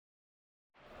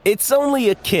It's only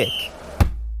a kick,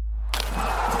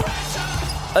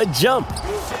 a jump,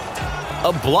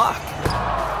 a block.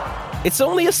 It's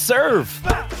only a serve.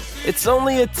 It's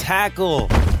only a tackle,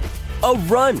 a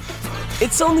run.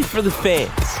 It's only for the fans.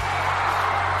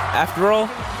 After all,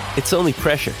 it's only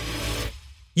pressure.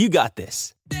 You got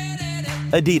this.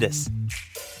 Adidas.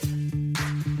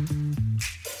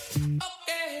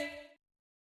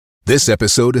 This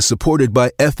episode is supported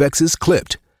by FX's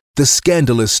Clipped, the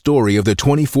scandalous story of the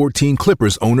 2014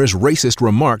 Clippers owner's racist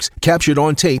remarks captured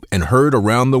on tape and heard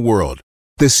around the world.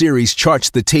 The series charts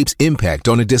the tape's impact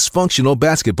on a dysfunctional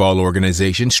basketball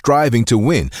organization striving to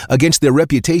win against their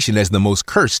reputation as the most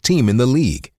cursed team in the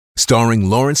league. Starring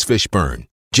Lawrence Fishburne,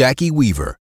 Jackie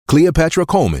Weaver, Cleopatra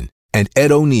Coleman, and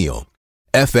Ed O'Neill.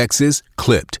 FX's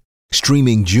Clipped,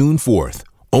 streaming June 4th,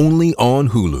 only on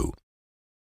Hulu.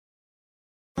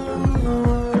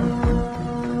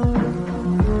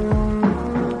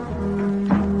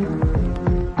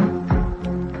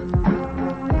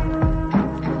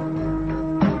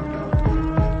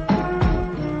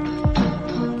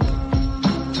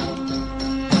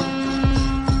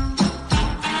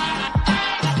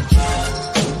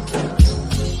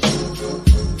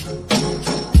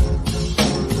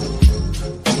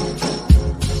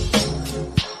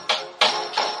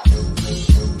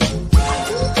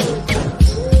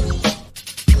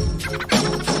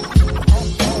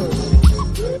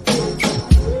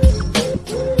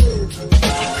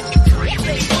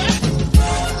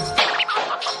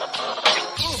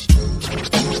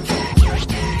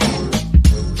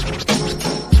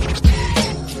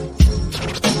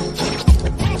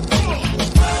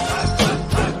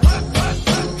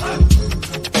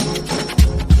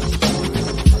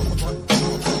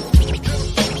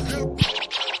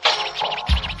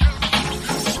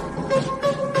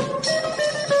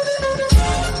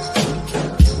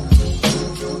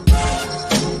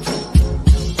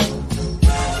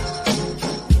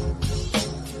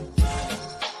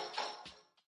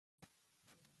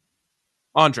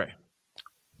 Andre.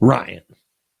 Ryan.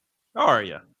 How are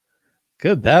you?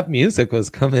 Good. That music was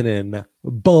coming in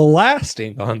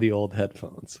blasting on the old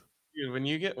headphones. Dude, when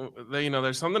you get,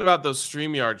 there's something about those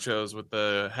StreamYard shows with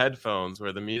the headphones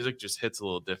where the music just hits a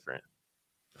little different.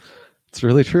 It's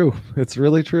really true. It's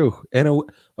really true. And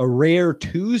a rare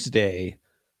Tuesday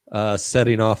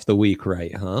setting off the week,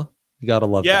 right? Huh? You got to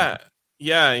love that.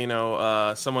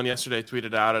 Yeah. Someone yesterday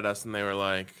tweeted out at us and they were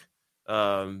like,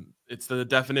 it's the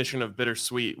definition of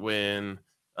bittersweet when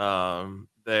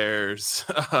there's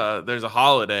a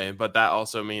holiday, but that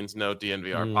also means no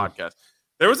DNVR podcast.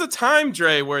 There was a time,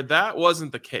 Dre, where that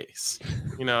wasn't the case.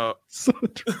 So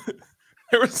true.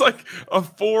 There was like a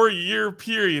 4-year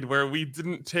period where we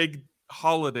didn't take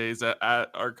holidays at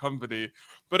our company,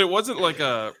 but it wasn't like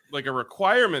a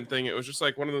requirement thing. It was just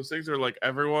like one of those things where like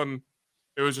everyone,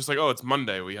 it was just like, oh, it's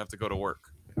Monday, we have to go to work.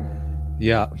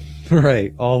 Yeah,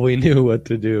 right. All we knew what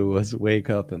to do was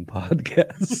wake up and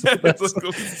podcast.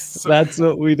 That's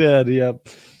what we did. Yep.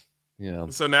 Yeah.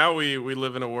 So now we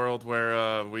live in a world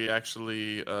where we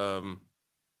actually, if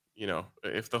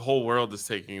the whole world is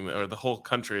taking, or the whole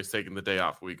country is taking the day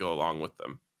off, we go along with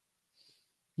them.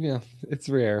 Yeah, it's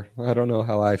rare. I don't know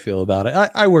how I feel about it.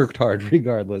 I worked hard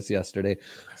regardless yesterday,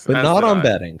 but not on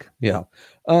betting. Yeah.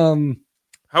 How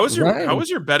was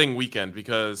your betting weekend?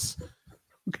 Because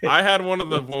okay. I had one of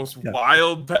the most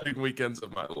wild betting weekends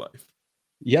of my life.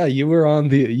 Yeah, you were on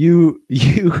the you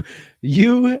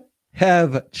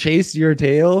have chased your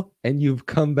tail and you've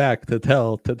come back to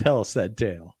tell said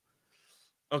tale.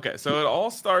 Okay, so it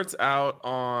all starts out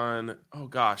on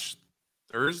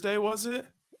Thursday, was it?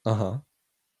 Uh-huh.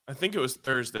 I think it was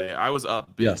Thursday. I was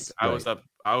up big. Yes. I was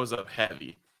up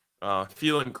heavy.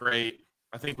 Feeling great.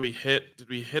 I think did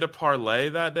we hit a parlay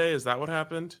that day? Is that what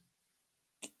happened?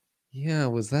 Yeah,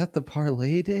 was that the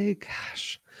parlay day?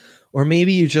 Gosh. Or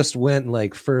maybe you just went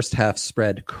like first half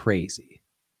spread crazy.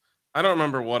 I don't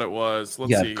remember what it was.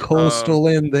 Let's see. Coastal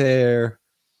in there.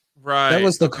 Right. That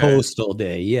was the Coastal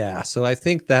day. Yeah. So I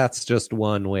think that's just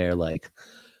one where like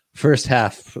first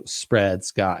half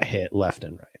spreads got hit left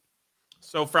and right.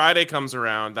 So Friday comes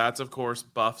around. That's, of course,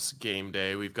 Buffs game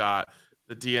day. We've got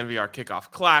the DNVR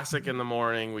Kickoff Classic in the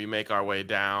morning. We make our way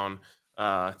down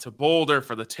to Boulder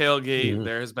for the tailgate. Mm-hmm.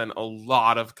 There has been a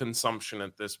lot of consumption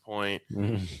at this point.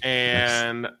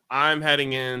 And I'm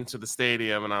heading into the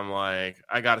stadium and I'm like,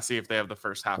 I got to see if they have the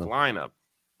first half lineup.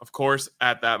 Of course,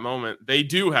 at that moment, they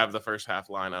do have the first half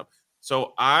lineup.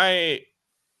 So I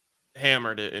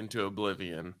hammered it into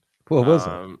oblivion. What was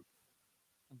it?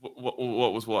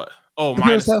 What was what? Oh,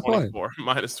 minus 24.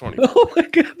 Minus 24. Oh my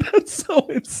God, that's so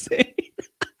insane.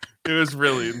 It was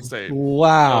really insane.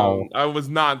 Wow. I was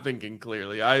not thinking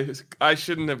clearly. I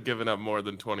shouldn't have given up more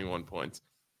than 21 points.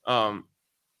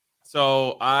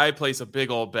 So I place a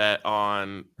big old bet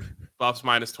on Buffs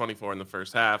minus 24 in the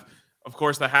first half. Of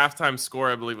course, the halftime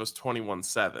score, I believe, was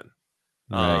 21-7.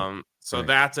 So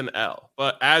that's an L.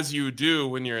 But as you do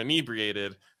when you're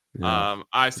inebriated,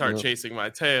 I start chasing my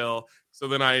tail. So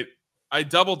then I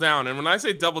double down. And when I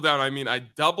say double down, I mean I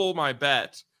double my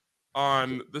bet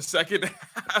on the second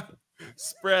half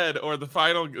spread or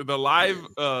the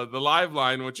live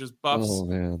line, which is Buffs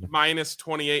minus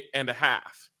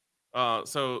 28.5.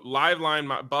 So live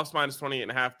line Buffs minus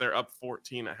 28.5. They're up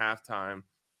 14 at halftime.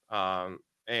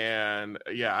 And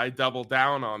yeah, I double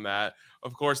down on that.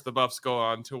 Of course, the Buffs go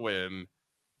on to win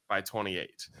by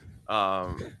 28.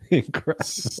 Incredible.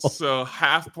 So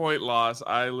 0.5 point loss.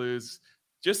 I lose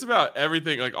just about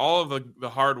everything, like all of the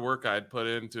hard work I'd put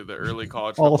into the early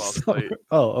college football slate.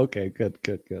 Oh, okay, good.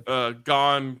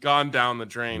 Gone down the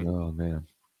drain. Oh man.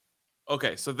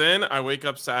 Okay, so then I wake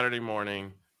up Saturday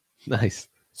morning. Nice.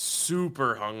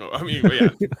 Super hungover. I mean, yeah,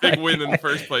 big win in the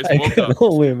first place. I can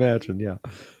only imagine. Yeah.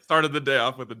 Started the day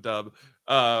off with a dub.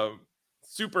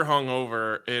 Super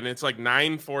hungover, and it's like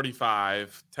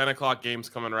 9:45. 10 o'clock game's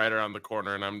coming right around the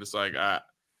corner, and I'm just like,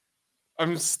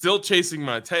 I'm still chasing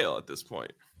my tail at this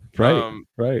point.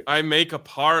 Right. I make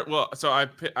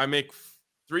I make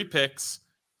 3 picks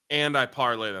and I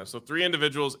parlay them. So 3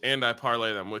 individuals and I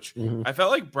parlay them, which I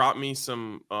felt like brought me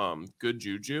some good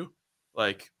juju.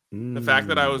 Like the fact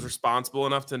that I was responsible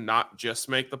enough to not just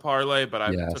make the parlay, but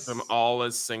I took them all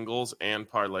as singles and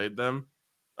parlayed them.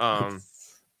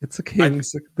 It's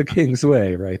the king's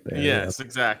way right there. Yes,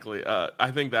 exactly. I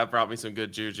think that brought me some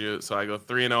good juju. So I go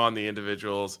 3-0 on the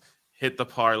individuals. Hit the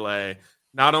parlay.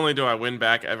 Not only do I win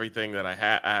back everything that I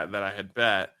had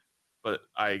bet, but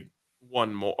I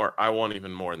won more. I won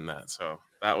even more than that. So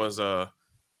that was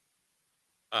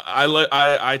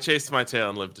I chased my tail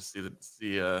and lived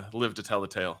to tell the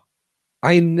tale.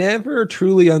 I never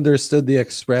truly understood the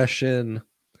expression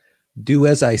 "do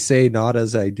as I say, not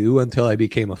as I do" until I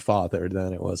became a father.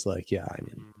 Then it was like, yeah, I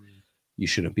mean, you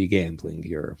shouldn't be gambling.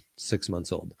 You're 6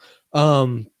 months old.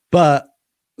 But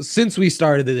since we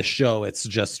started this show, it's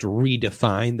just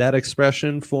redefined that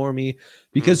expression for me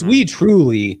because we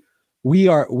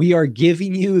are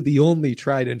giving you the only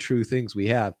tried and true things we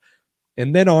have.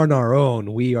 And then on our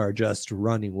own, we are just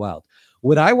running wild.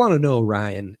 What I want to know,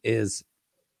 Ryan, is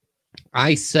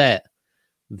I set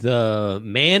the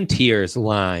man tiers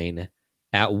line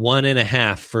at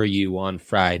 1.5 for you on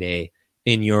Friday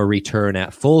in your return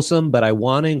at Folsom, but I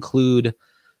want to include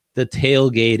the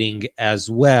tailgating as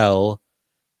well.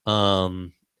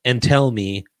 And tell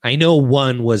me, I know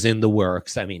one was in the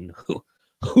works. I mean,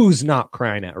 who's not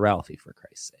crying at Ralphie, for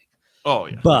Christ's sake? Oh,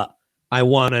 yeah. But I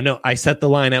want to know, I set the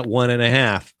line at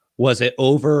 1.5. Was it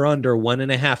over or under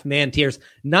 1.5 man tiers?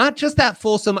 Not just at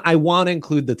Folsom. I want to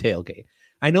include the tailgate.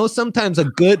 I know sometimes a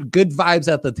good vibes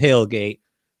at the tailgate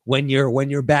when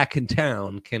you're back in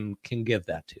town can give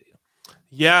that to you.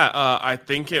 Yeah, I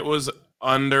think it was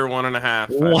under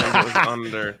 1.5. Wow. I think it was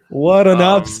under. What an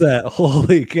upset.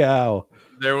 Holy cow.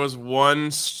 There was one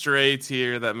stray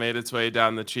tear that made its way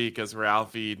down the cheek as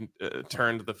Ralphie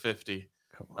turned the 50.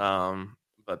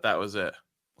 But that was it.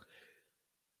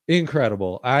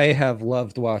 Incredible. I have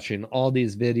loved watching all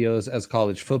these videos as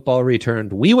college football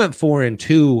returned. We went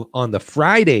 4-2 on the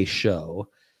Friday show,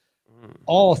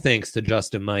 all thanks to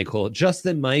Justin Michael.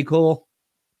 Justin Michael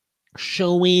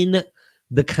showing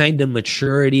the kind of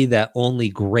maturity that only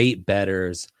great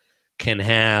bettors can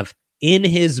have in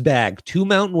his bag. 2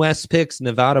 Mountain West picks,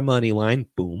 Nevada money line,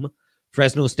 boom.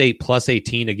 Fresno State plus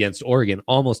 18 against Oregon,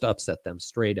 almost upset them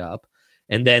straight up.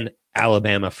 And then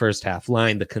Alabama first half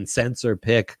line, the consensus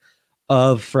pick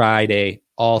of Friday,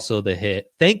 also the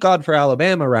hit. Thank God for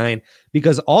Alabama, Ryan,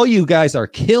 because all you guys are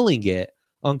killing it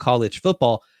on college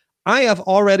football. I have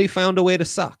already found a way to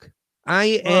suck.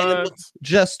 I am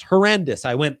just horrendous.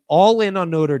 I went all in on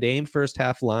Notre Dame first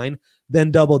half line,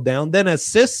 then doubled down. Then as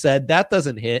Sis said, that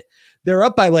doesn't hit. They're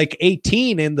up by like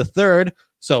 18 in the third.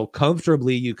 So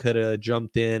comfortably you could have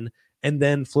jumped in. And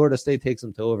then Florida State takes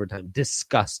them to overtime.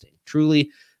 Disgusting.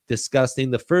 Truly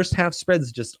disgusting. The first half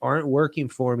spreads just aren't working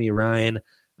for me, Ryan.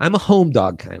 I'm a home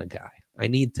dog kind of guy. I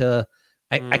need to,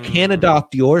 I can't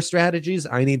adopt your strategies.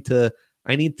 I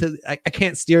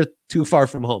can't steer too far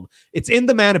from home. It's in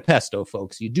the manifesto,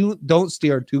 folks. You don't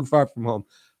steer too far from home.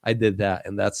 I did that,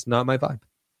 and that's not my vibe.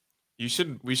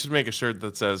 We should make a shirt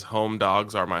that says "Home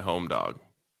dogs are my home dog."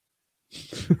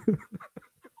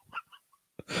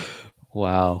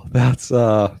 Wow, that's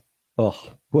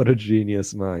What a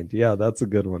genius mind. Yeah, that's a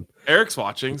good one. Eric's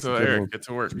watching, so Eric, get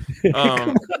to work.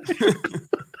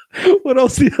 What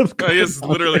else do you have? He has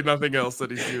literally nothing else that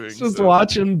he's doing. Just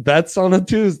watching bets on a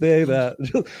Tuesday, that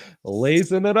just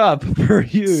lacing it up for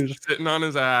huge. Sitting on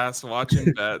his ass,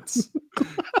 watching bets.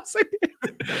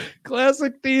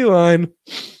 Classic D-line.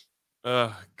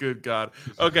 Good God.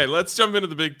 Okay, let's jump into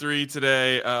the big three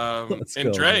today.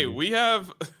 And Dre, we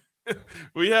have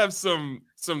some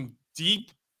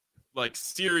deep, like,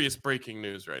 serious breaking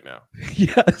news right now.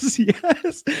 Yes.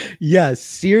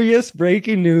 Serious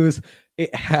breaking news.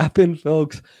 It happened,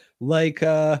 folks. Like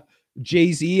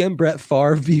Jay-Z and Brett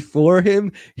Favre before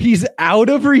him. He's out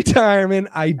of retirement.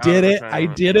 I did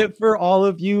it for all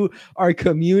of you. Our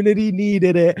community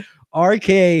needed it.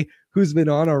 RK, who's been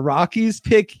on a Rockies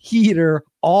pick heater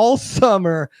all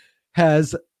summer,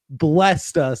 has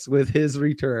blessed us with his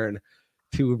return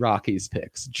to Rockies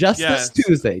picks this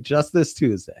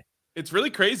Tuesday. It's really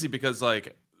crazy because,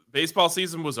 like, baseball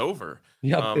season was over.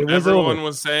 Everyone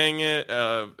was saying it.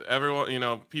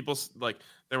 Everyone, people, like,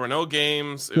 there were no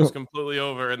games. It was completely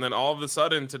over. And then all of a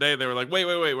sudden today they were like, wait,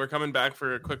 we're coming back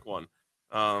for a quick one.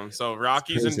 So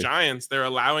Rockies and Giants, they're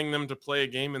allowing them to play a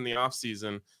game in the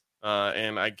offseason.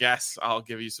 And I guess I'll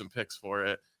give you some picks for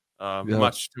it,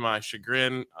 much to my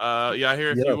chagrin.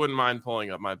 If you wouldn't mind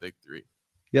pulling up my big three.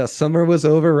 Yeah, summer was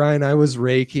over, Ryan. I was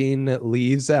raking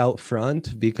leaves out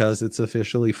front because it's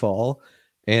officially fall.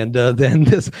 And then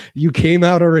you came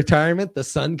out of retirement. The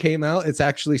sun came out. It's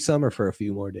actually summer for a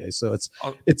few more days. So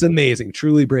it's amazing.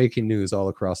 Truly breaking news all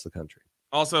across the country.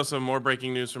 Also, some more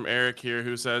breaking news from Eric here,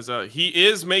 who says he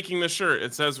is making the shirt.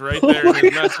 It says right there in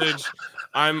his message,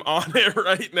 I'm on it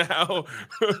right now.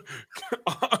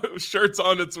 Shirt's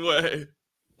on its way.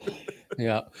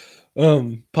 Yeah.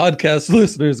 Podcast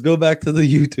listeners, go back to the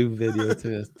YouTube video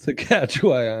to catch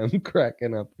why I'm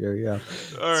cracking up here. Yeah.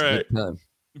 All right.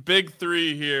 Big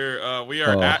three here. We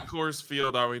are at Coors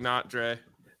Field, are we not, Dre?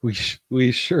 We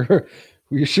sure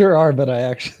are, but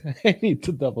I need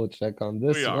to double check on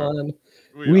this one.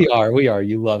 We are.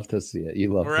 You love to see it.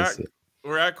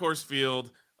 We're at Coors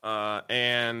Field,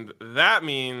 and that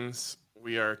means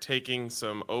we are taking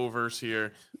some overs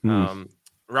here.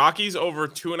 Rockies over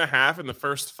 2.5 in the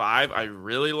first 5. I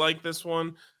really like this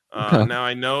one. Now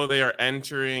I know they are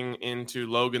entering into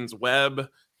Logan's Web.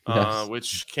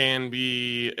 Which can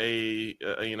be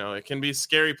it can be a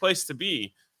scary place to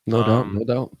be. No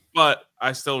doubt. But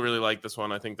I still really like this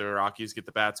one. I think the Rockies get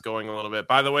the bats going a little bit.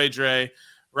 By the way, Dre,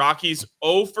 Rockies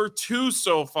 0 for 2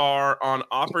 so far on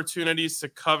opportunities to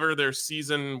cover their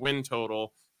season win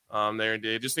total.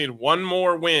 They just need one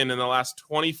more win in the last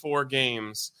 24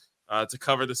 games to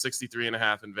cover the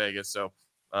 63.5 in Vegas. So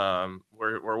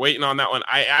we're waiting on that one.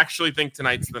 I actually think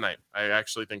tonight's the night.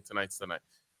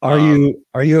 Are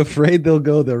you afraid they'll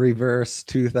go the reverse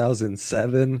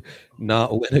 2007,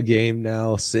 not win a game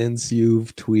now since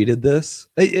you've tweeted this?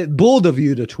 Bold of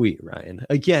you to tweet, Ryan.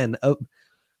 Again,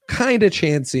 kind of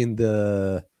chancing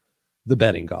the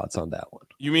betting gods on that one.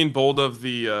 You mean bold of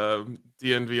the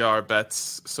DNVR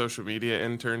bets social media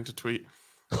intern to tweet?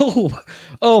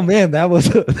 Oh man, that was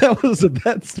a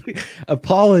bad tweet.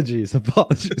 Apologies.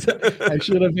 I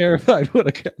should have verified what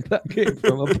that came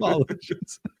from.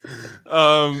 Apologies.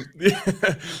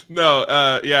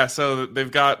 So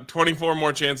they've got 24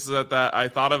 more chances at that. I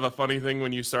thought of a funny thing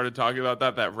when you started talking about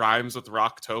that rhymes with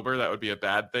Rocktober. That would be a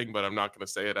bad thing, but I'm not going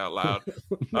to say it out loud.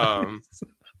 Nice.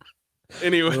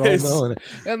 Anyways,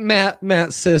 and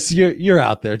Matt says you're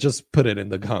out there. Just put it in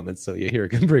the comments so you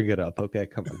can bring it up. Okay,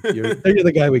 come on. You're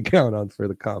the guy we count on for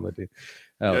the comedy.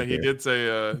 He did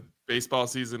say baseball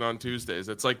season on Tuesdays.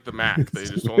 It's like the MAC. They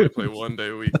just only play one day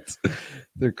a week.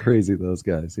 They're crazy, those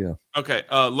guys. Yeah. Okay.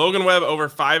 Logan Webb over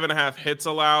 5.5 hits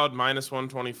allowed,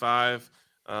 -125.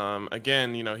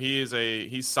 Again,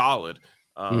 he's solid.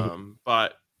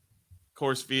 But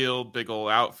Coors Field, big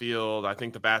old outfield. I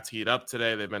think the bats heat up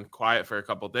today. They've been quiet for a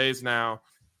couple of days now.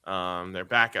 They're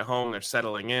back at home. They're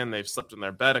settling in. They've slept in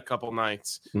their bed a couple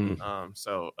nights.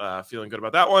 So feeling good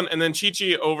about that one. And then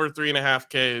Chichi over 3.5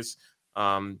 Ks.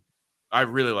 I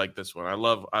really like this one.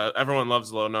 Everyone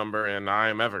loves low number, and I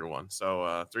am everyone.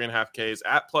 So 3.5 Ks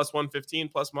at +115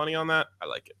 plus money on that. I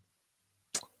like it.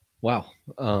 Wow.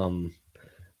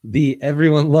 The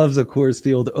everyone loves a Coors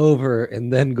Field over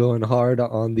and then going hard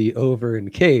on the over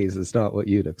in Ks is not what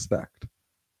you'd expect.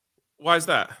 Why is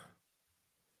that?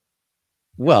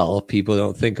 Well, people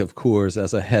don't think of Coors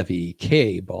as a heavy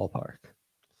K ballpark.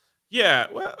 Yeah,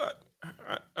 well,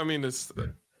 I mean, it's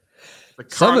the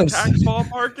contact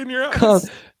ballpark in your eyes.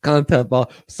 Contact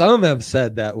ball. Some have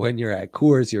said that when you're at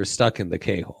Coors, you're stuck in the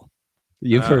K hole.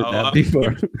 You've heard that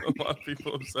before. A lot of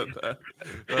people have said that.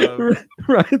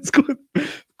 Ryan's going,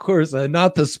 of course,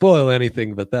 not to spoil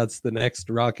anything, but that's the next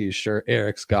Rockies shirt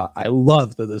Eric's got. I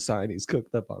love the design he's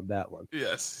cooked up on that one.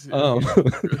 Yes.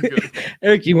 Good.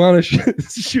 Eric, you want to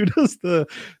shoot us the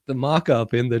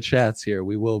mock-up in the chats here?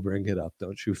 We will bring it up.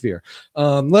 Don't you fear.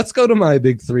 Let's go to my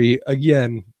big three.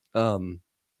 Again,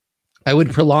 I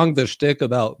would prolong the shtick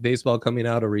about baseball coming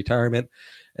out of retirement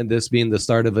and this being the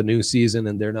start of a new season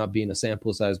and there not being a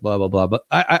sample size, blah, blah, blah. But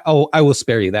I will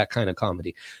spare you that kind of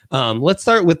comedy. Let's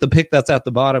start with the pick that's at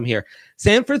the bottom here.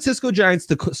 San Francisco Giants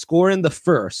to score in the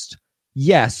first.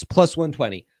 Yes, plus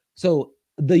 120. So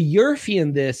the Yerfie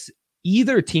in this,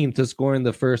 either team to score in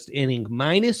the first inning,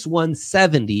 minus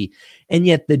 170. And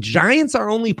yet the Giants are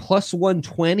only plus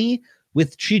 120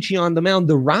 with Chichi on the mound.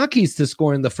 The Rockies to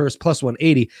score in the first, plus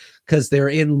 180 because they're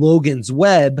in Logan's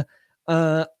Web.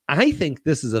 I think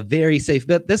this is a very safe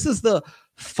bet. This is the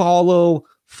follow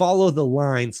the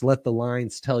lines, let the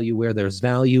lines tell you where there's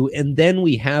value. And then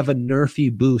we have a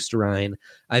Nerfy boost, Ryan.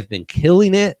 I've been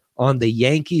killing it on the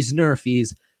Yankees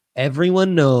Nerfies.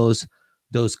 Everyone knows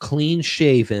those clean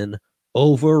shaven,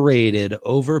 overrated,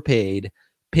 overpaid,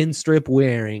 pinstripe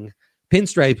wearing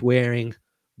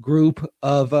group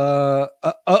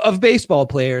of baseball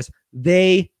players.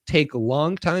 They take a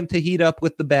long time to heat up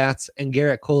with the bats, and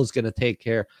Garrett Cole is going to take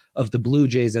care of the Blue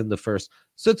Jays in the first.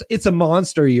 So it's a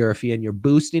monster Yerfie, and you're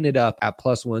boosting it up at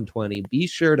plus 120. Be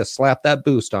sure to slap that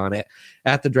boost on it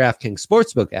at the DraftKings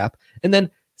Sportsbook app. And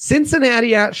then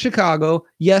Cincinnati at Chicago.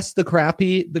 Yes, the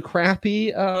crappy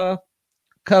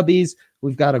Cubbies.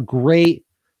 We've got a great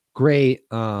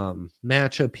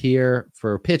matchup here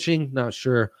for pitching. Not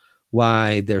sure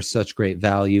why there's such great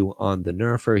value on the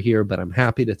Nerfer here, but I'm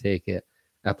happy to take it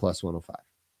at plus 105.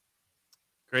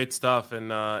 Great stuff.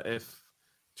 And if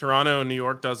Toronto and New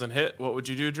York doesn't hit, what would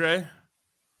you do, Dre?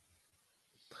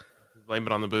 Blame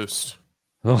it on the boost.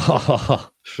 Oh,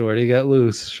 shorty get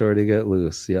loose.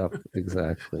 Yep,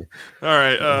 exactly. All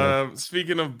right.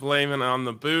 Speaking of blaming on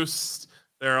the boost,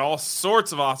 there are all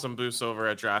sorts of awesome boosts over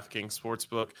at DraftKings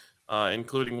Sportsbook,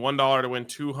 including $1 to win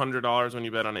 $200 when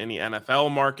you bet on any NFL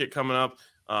market coming up.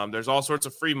 There's all sorts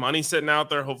of free money sitting out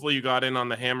there. Hopefully you got in on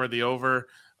the hammer the over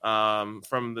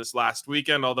from this last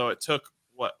weekend, although it took,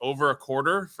 over a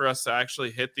quarter for us to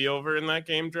actually hit the over in that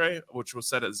game, Dre, which was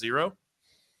set at 0.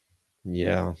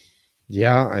 Yeah.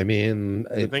 I mean,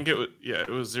 I think it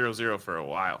was 0-0 for a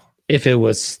while. If it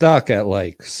was stuck at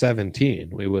like 17,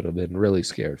 we would have been really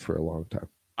scared for a long time.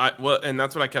 And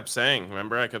that's what I kept saying.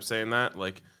 Remember, I kept saying that,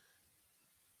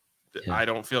 I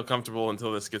don't feel comfortable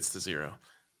until this gets to 0.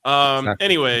 Exactly.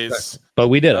 Anyways, exactly. But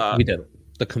we did it. We did it.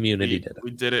 The community did it.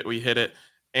 We did it. We hit it.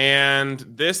 And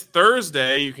this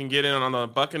Thursday, you can get in on the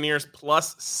Buccaneers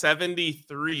plus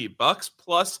 73. Bucks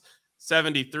plus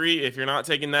 73. If you're not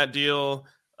taking that deal,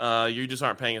 you just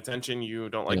aren't paying attention. You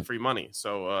don't like free money.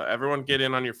 So everyone get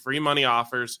in on your free money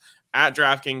offers at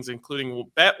DraftKings, including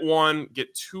bet one,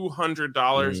 get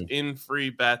 $200 in free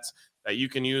bets that you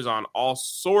can use on all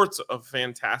sorts of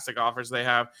fantastic offers they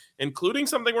have, including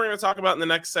something we're going to talk about in the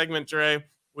next segment, Dre,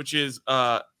 which is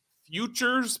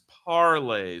futures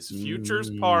parlays.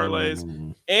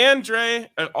 And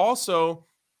Dre, also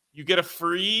you get a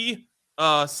free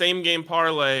same game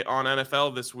parlay on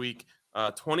NFL this week.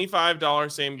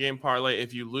 $25 same game parlay.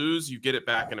 If you lose, you get it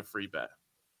back in a free bet.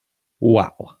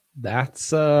 Wow.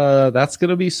 That's going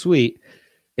to be sweet.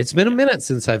 It's been a minute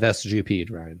since I've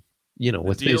SGP'd, Ryan.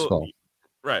 With baseball.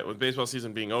 Right. With baseball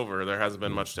season being over, there hasn't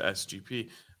been much to SGP.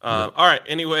 All right.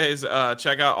 Anyways,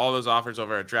 check out all those offers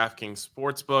over at DraftKings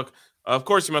Sportsbook. Of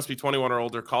course, you must be 21 or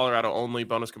older. Colorado only.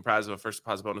 Bonus comprised of a first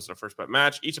deposit bonus and a first bet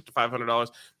match, each up to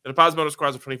 $500. The deposit bonus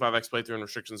requires a 25x playthrough and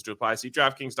restrictions to apply. See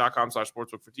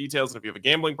DraftKings.com/sportsbook for details. And if you have a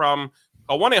gambling problem,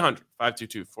 call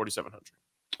 1-800-522-4700.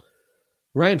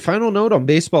 Ryan, final note on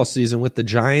baseball season with the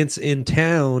Giants in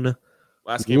town.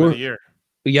 Last game of the year.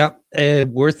 Yeah,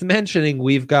 worth mentioning,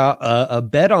 we've got a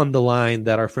bet on the line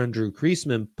that our friend Drew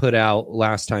Kreisman put out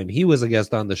last time he was a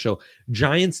guest on the show.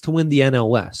 Giants to win the NL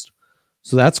West.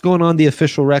 So that's going on the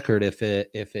official record. If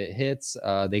it hits,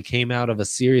 they came out of a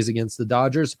series against the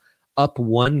Dodgers up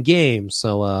 1 game.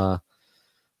 So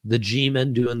the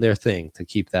G-men doing their thing to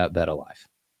keep that bet alive.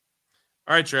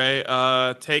 All right, Trey,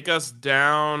 take us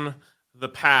down the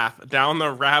path, down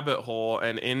the rabbit hole,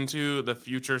 and into the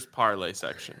futures parlay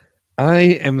section. I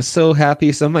am so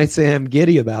happy. Some might say I'm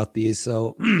giddy about these.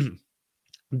 So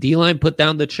D-Line put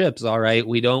down the chips. All right.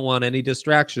 We don't want any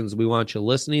distractions. We want you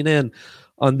listening in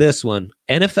on this one.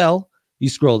 NFL, you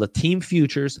scroll to team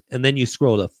futures, and then you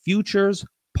scroll to futures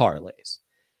parlays.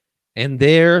 And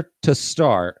there to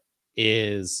start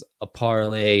is a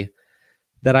parlay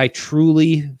that I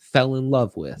truly fell in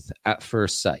love with at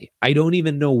first sight. I don't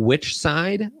even know which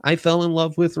side I fell in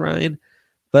love with, Ryan,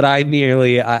 but I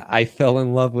fell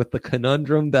in love with the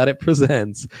conundrum that it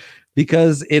presents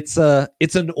because it's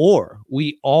an or.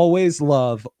 We always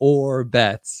love or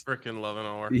bets. Freaking love an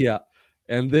or. Yeah.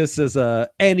 And this is a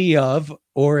any of,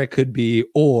 or it could be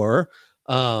or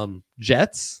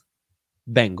Jets,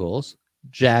 Bengals,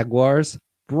 Jaguars,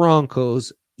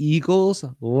 Broncos, Eagles,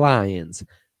 Lions,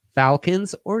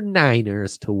 Falcons, or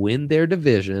Niners to win their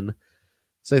division.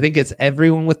 So I think it's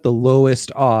everyone with the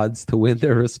lowest odds to win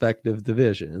their respective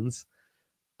divisions.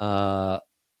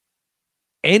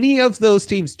 Any of those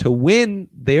teams to win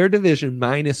their division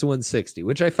minus 160,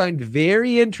 which I find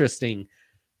very interesting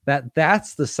that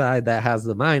that's the side that has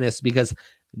the minus because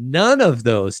none of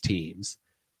those teams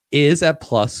is at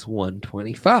plus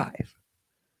 125.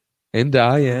 And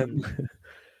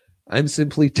I'm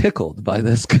simply tickled by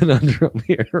this conundrum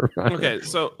here. Okay,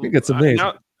 so I think it's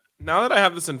amazing. Now that I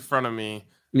have this in front of me,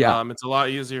 it's a lot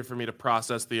easier for me to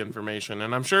process the information.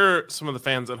 And I'm sure some of the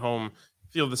fans at home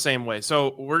feel the same way.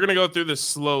 So we're going to go through this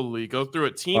slowly, go through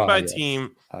it team by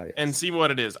team, and see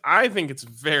what it is. I think it's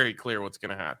very clear what's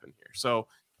going to happen here. So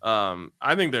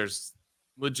I think there's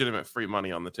legitimate free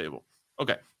money on the table.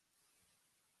 Okay.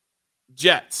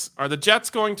 Jets. Are the Jets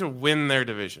going to win their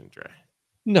division, Dre?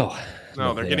 No,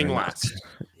 they're getting last.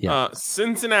 Yeah.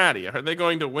 Cincinnati, are they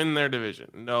going to win their division?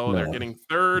 No, they're getting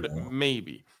third,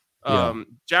 maybe.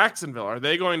 Jacksonville, are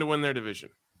they going to win their division?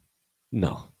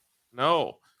 No.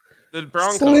 The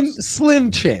Broncos.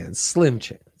 Slim chance.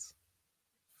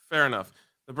 Fair enough.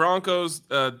 The Broncos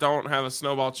don't have a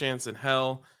snowball chance in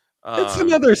hell. It's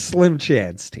another slim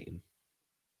chance team.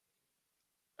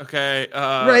 Okay.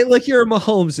 Right, like you're a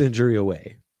Mahomes injury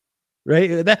away.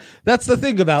 Right? That's the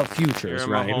thing about futures,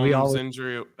 right? We always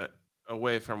injury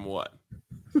away from what?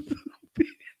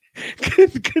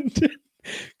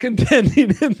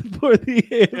 Contending for the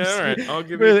AFC. Yeah, all right. I'll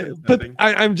give you but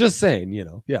I'm just saying,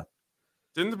 yeah.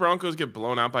 Didn't the Broncos get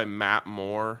blown out by Matt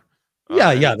Moore?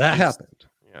 Yeah, that happened.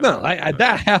 Yeah, no,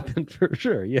 that happened for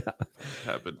sure. Yeah.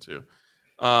 Happened too.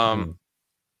 Ow.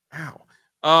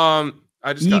 I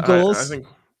just Eagles. I think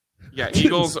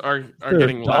Eagles are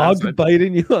getting dog last.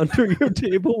 Biting you under your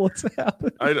table. What's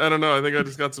happening? I don't know. I think I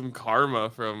just got some karma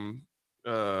from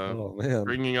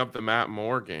bringing up the Matt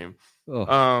Moore game. Oh.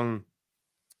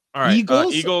 All right.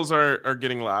 Eagles are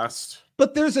getting last.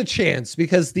 But there's a chance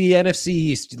because the NFC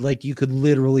East, like you could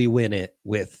literally win it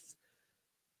with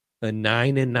a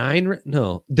 9-9.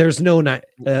 No, there's no 9.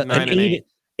 An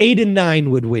 8-9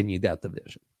 would win you that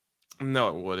division. No,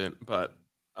 it wouldn't. But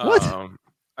what?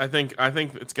 I think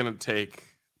it's going to take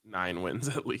 9 wins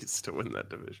at least to win that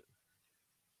division.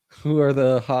 Who are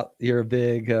the hot? You're a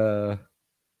big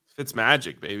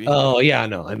Fitzmagic, baby. Oh yeah,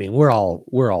 no. I mean, we're all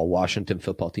Washington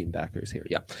football team backers here.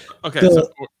 Yeah. Okay.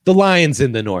 The Lions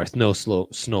in the North, no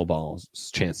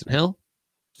snowballs chance in hell.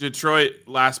 Detroit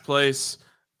last place.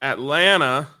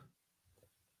 Atlanta.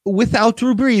 Without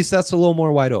Drew Brees, that's a little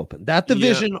more wide open. That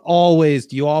division you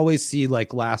always see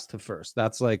like last to first.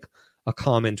 That's like a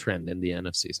common trend in the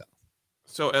NFC South.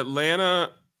 So Atlanta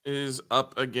is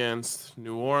up against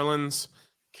New Orleans,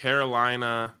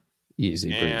 Carolina,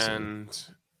 easy, and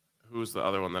who's the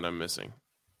other one that I'm missing?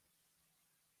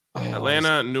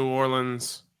 Atlanta, New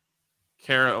Orleans,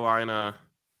 Carolina,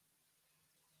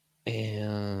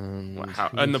 and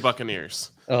the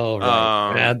Buccaneers. Oh,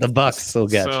 right. The Bucs will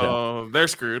get so they're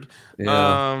screwed.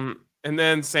 Yeah. And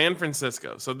then San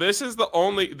Francisco. So this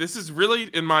is really,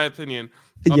 in my opinion,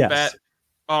 a bet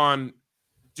on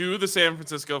do the San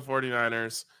Francisco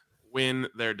 49ers win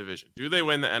their division? Do they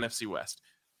win the NFC West?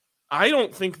 I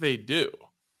don't think they do.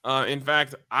 In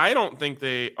fact, I don't think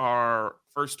they are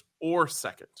first or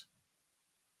second.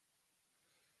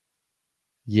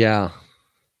 Yeah.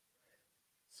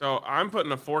 So I'm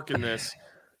putting a fork in this.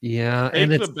 Yeah.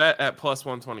 Take the bet at plus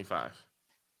 125.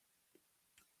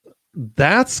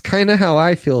 That's kind of how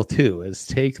I feel too, is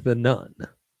take the none.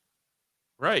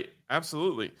 Right.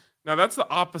 Absolutely. Now that's the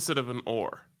opposite of an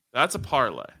or. That's a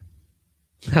parlay.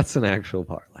 That's an actual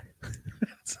parlay.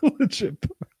 That's a legit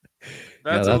parlay.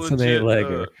 That's an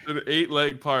 8-legger. An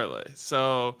 8-leg parlay.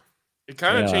 So it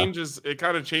kind of changes. It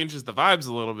kind of changes the vibes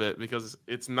a little bit because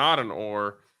it's not an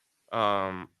or.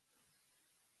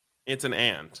 It's an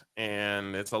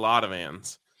and it's a lot of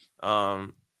ands.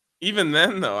 Even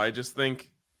then, though, I just think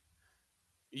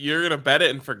you're gonna bet it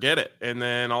and forget it, and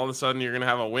then all of a sudden you're gonna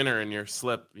have a winner in your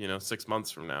slip. 6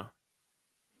 months from now.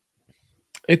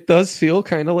 It does feel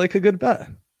kind of like a good bet.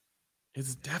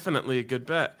 It's definitely a good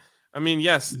bet. I mean,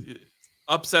 yes,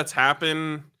 upsets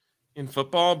happen in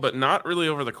football, but not really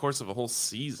over the course of a whole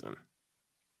season.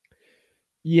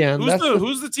 Yeah, and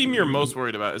who's the team you're most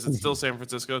worried about? Is it still San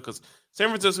Francisco? Because San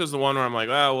Francisco is the one where I'm like,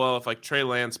 oh well, if like Trey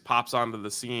Lance pops onto the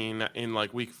scene in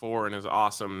like week 4 and is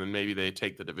awesome, then maybe they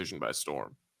take the division by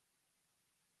storm.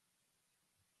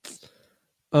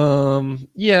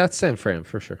 Yeah, it's San Fran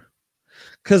for sure.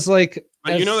 Because like,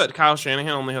 you know that Kyle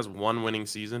Shanahan only has 1 winning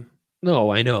season.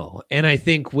 No, I know, and I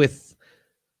think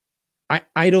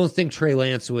I don't think Trey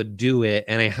Lance would do it,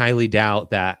 and I highly doubt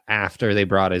that after they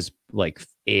brought his like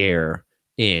heir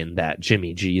in that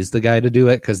Jimmy G is the guy to do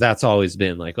it, because that's always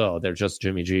been like, oh, they're just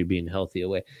Jimmy G being healthy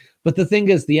away. But the thing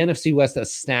is, the NFC West,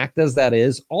 as stacked as that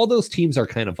is, all those teams are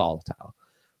kind of volatile.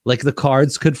 Like the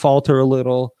Cards could falter a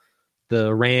little.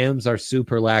 The Rams are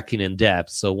super lacking in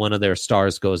depth, so one of their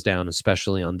stars goes down,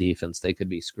 especially on defense, they could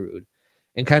be screwed.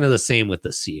 And kind of the same with the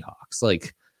Seahawks.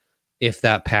 Like if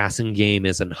that passing game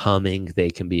isn't humming, they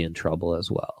can be in trouble as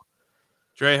well.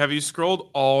 Dre, have you scrolled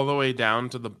all the way down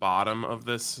to the bottom of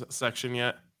this section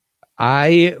yet?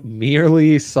 I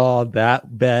merely saw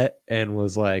that bet and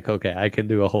was like, okay, I can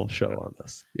do a whole show on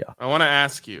this. Yeah. I want to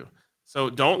ask you. So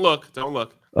don't look.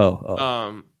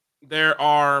 Oh. There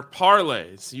are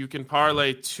parlays. You can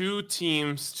parlay 2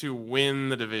 teams to win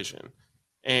the division.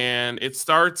 And it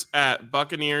starts at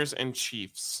Buccaneers and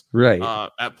Chiefs. Right.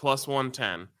 At plus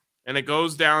 110. And it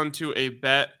goes down to a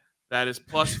bet that is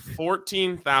plus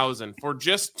 14,000 for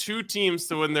just 2 teams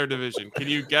to win their division. Can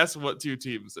you guess what 2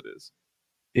 teams it is?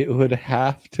 It would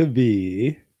have to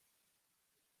be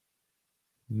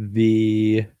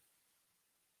the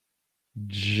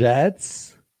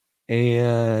Jets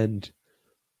and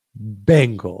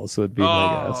Bengals would be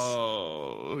my guess.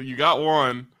 Oh, you got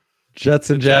one. Jets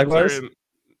and Jaguars?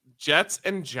 Jets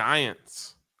and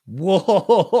Giants.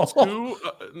 Whoa.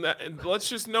 Let's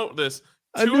just note this.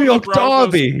 A New York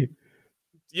Derby.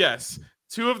 Yes.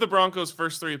 2 of the Broncos'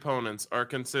 first 3 opponents are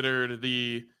considered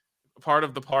the part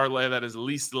of the parlay that is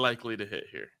least likely to hit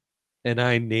here. And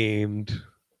I named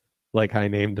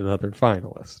another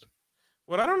finalist.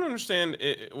 What I don't understand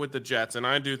with the Jets, and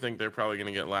I do think they're probably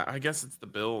going to get I guess it's the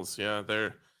Bills. Yeah,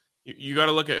 you got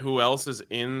to look at who else is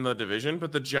in the division,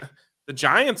 but the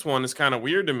Giants one is kind of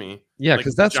weird to me. Yeah,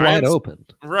 because that's wide open.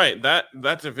 Right.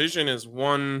 That division is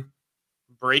one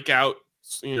breakout,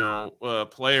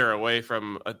 player away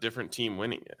from a different team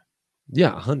winning it.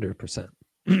 Yeah, 100%.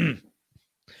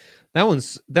 That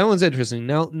one's interesting.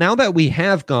 Now that we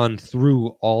have gone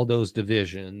through all those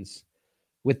divisions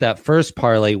with that first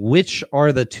parlay, which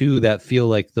are the 2 that feel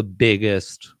like the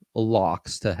biggest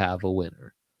locks to have a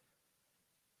winner?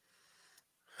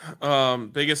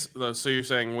 Biggest. So you're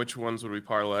saying which ones would we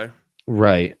parlay?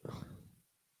 Right.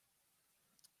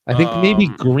 I think maybe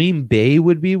Green Bay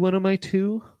would be one of my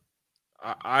 2.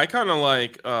 I kind of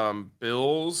like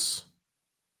Bills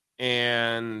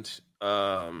and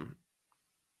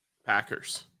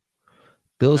Packers.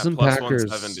 Bills and Packers.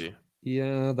 170.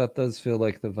 Yeah, that does feel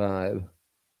like the vibe.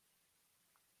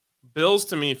 Bills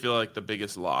to me feel like the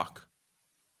biggest lock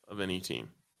of any team.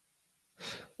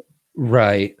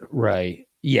 Right.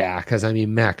 Yeah, because I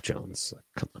mean Mac Jones.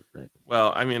 Come on, right?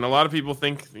 Well, I mean, a lot of people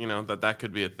think that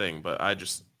could be a thing, but I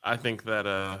think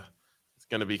that it's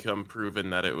going to become proven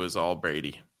that it was all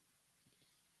Brady.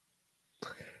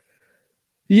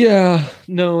 Yeah,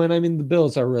 no, and I mean the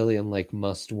Bills are really in like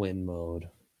must-win mode.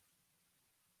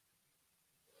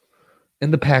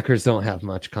 And the Packers don't have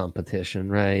much competition,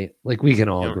 right? Like we can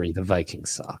all agree the Vikings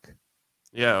suck.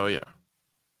 Yeah, oh yeah.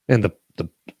 And the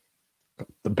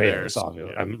Bears,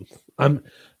 obviously. Yeah. I'm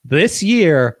this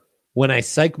year when I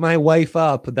psych my wife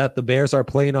up that the Bears are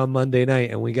playing on Monday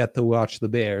night and we get to watch the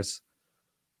Bears.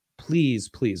 Please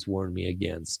warn me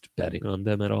against betting on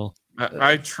them at all.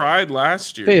 I tried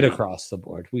last year. Fade across the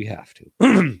board. We have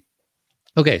to.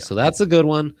 Okay, so that's a good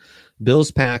one.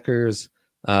 Bills, Packers,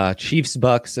 Chiefs,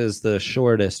 Bucks is the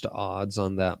shortest odds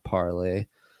on that parlay.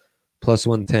 Plus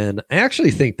 110. I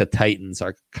actually think the Titans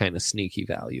are kind of sneaky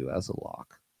value as a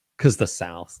lock. Because the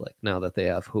South, like now that they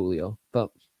have Julio. But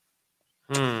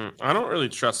I don't really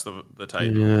trust the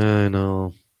Titans. Yeah, I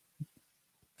know.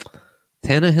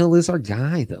 Tannehill is our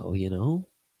guy, though,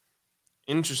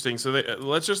 Interesting. So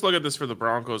let's just look at this for the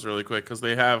Broncos really quick because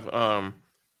they have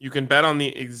you can bet on the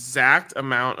exact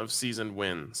amount of season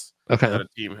wins that a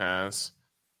team has.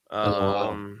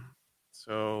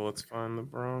 So let's find the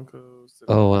Broncos.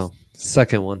 Wow.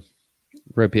 Second one.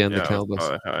 Right behind the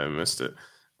Cowboys. I missed it.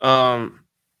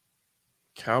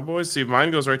 Cowboys. See,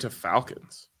 mine goes right to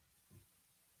Falcons.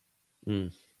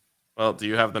 Well, do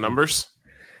you have the numbers?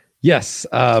 Yes.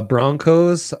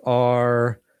 Broncos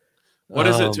are. What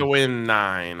is it to win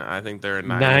 9? I think they're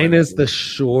 9. 9 is the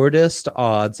shortest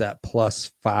odds at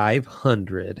plus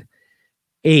 500.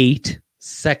 8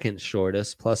 second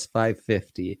shortest, plus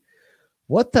 550.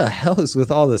 What the hell is with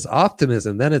all this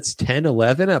optimism? Then it's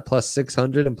 10-11 at plus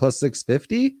 600 and plus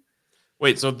 650.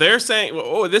 Wait, so they're saying,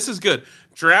 oh, this is good.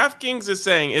 DraftKings is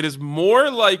saying it is more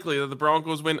likely that the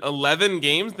Broncos win 11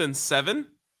 games than 7?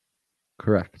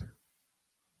 Correct.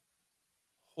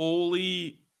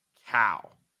 Holy cow.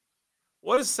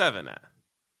 What is 7 at?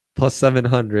 Plus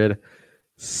 700.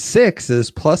 6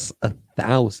 is plus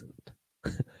 1,000.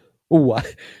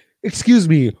 What? Excuse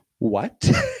me.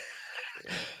 What?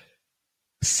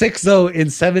 6 though in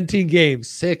 17 games.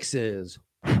 6 is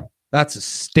that's a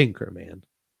stinker, man.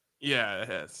 Yeah, it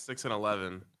has 6 and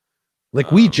 11.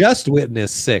 Like we just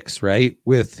witnessed 6, right?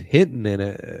 With Hinton in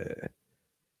it.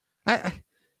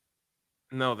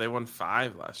 No, they won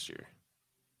 5 last year.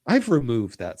 I've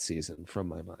removed that season from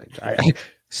my mind. I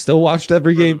still watched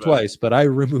every game twice, but I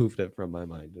removed it from my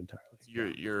mind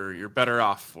entirely. You're better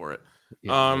off for it.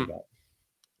 Yeah,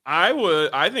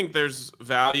 I think there's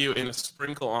value in a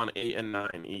sprinkle on 8 and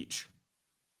 9 each.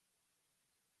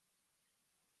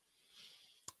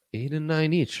 8 and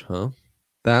 9 each, huh?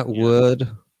 That would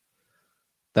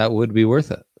be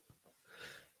worth it.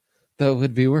 That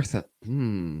would be worth it.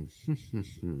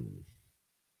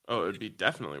 Oh, it would be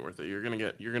definitely worth it.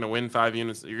 You're gonna win 5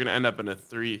 units. You're gonna end up in a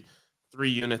three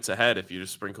units ahead if you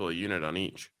just sprinkle a unit on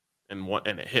each, and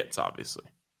it hits obviously.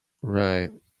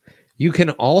 Right. You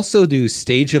can also do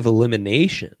stage of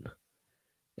elimination,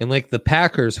 and like the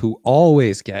Packers, who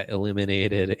always get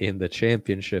eliminated in the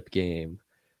championship game,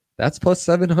 that's plus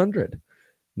 700.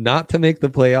 Not to make the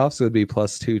playoffs would be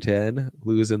plus 210.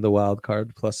 Lose in the wild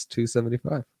card plus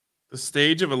 275. The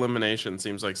stage of elimination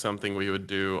seems like something we would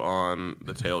do on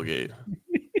the tailgate.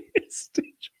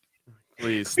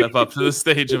 Please step up to the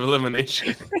stage of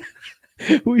elimination.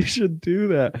 We should do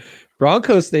that.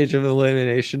 Broncos stage of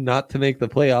elimination, not to make the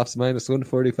playoffs, minus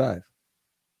 145.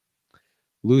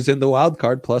 Lose in the wild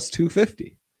card plus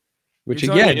 250. Which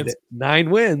again, 9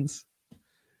 wins.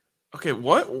 Okay,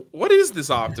 what is this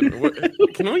optimism?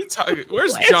 Can we talk?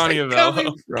 Where's Johnny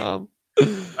Avello from?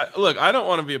 Look, I don't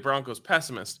want to be a Broncos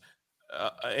pessimist.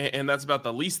 And that's about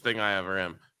the least thing I ever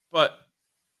am. But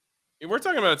if we're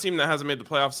talking about a team that hasn't made the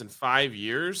playoffs in 5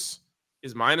 years,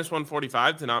 is minus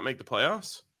 145 to not make the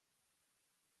playoffs?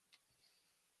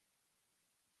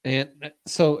 And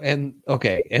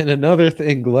another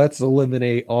thing, let's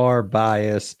eliminate our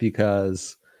bias,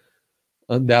 because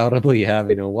undoubtedly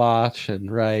having to watch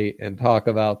and write and talk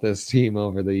about this team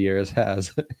over the years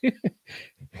has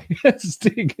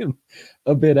taken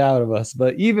a bit out of us.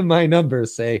 But even my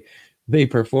numbers say they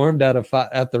performed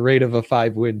at the rate of a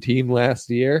 5-win team last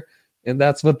year, and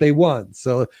that's what they won.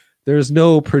 So there's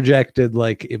no projected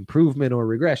like improvement or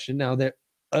regression. Now that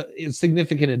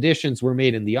significant additions were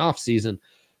made in the offseason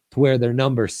to where their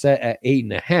number set at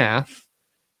 8.5.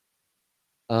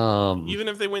 Even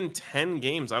if they win 10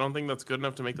 games, I don't think that's good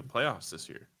enough to make the playoffs this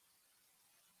year.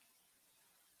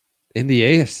 In the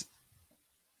AFC?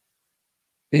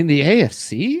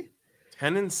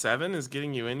 10-7 is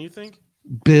getting you in, you think?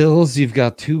 Bills, you've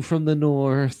got 2 from the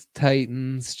North,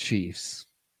 Titans, Chiefs.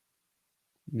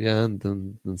 Yeah, and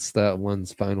then it's that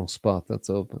one's final spot that's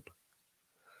open.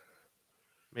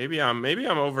 Maybe I'm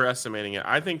overestimating it.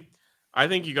 I think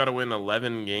you got to win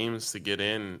 11 games to get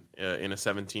in a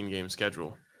 17-game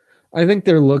schedule. I think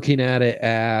they're looking at it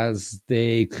as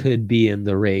they could be in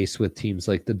the race with teams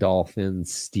like the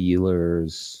Dolphins,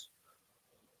 Steelers,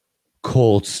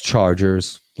 Colts,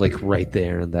 Chargers, like right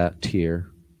there in that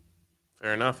tier.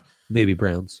 Fair enough. Maybe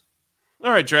Browns.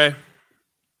 All right, Dre.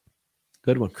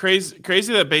 Good one.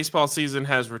 Crazy that baseball season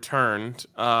has returned,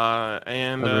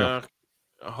 and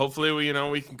hopefully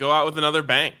we can go out with another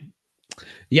bang.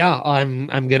 Yeah,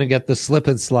 I'm gonna get the slip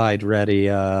and slide ready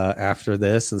after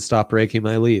this and stop breaking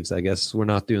my leaves. I guess we're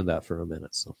not doing that for a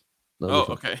minute. So.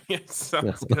 Okay.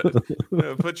 Sounds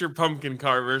good. Put your pumpkin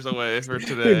carvers away for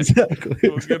today. Exactly.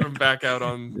 We'll get them back out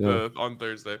on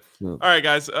Thursday. Yeah. All right,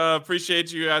 guys.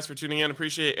 Appreciate you guys for tuning in.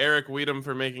 Appreciate Eric Weedham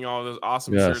for making all those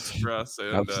awesome shirts for us.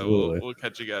 And we'll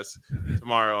catch you guys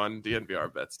tomorrow on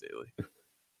DNVR Bets Daily.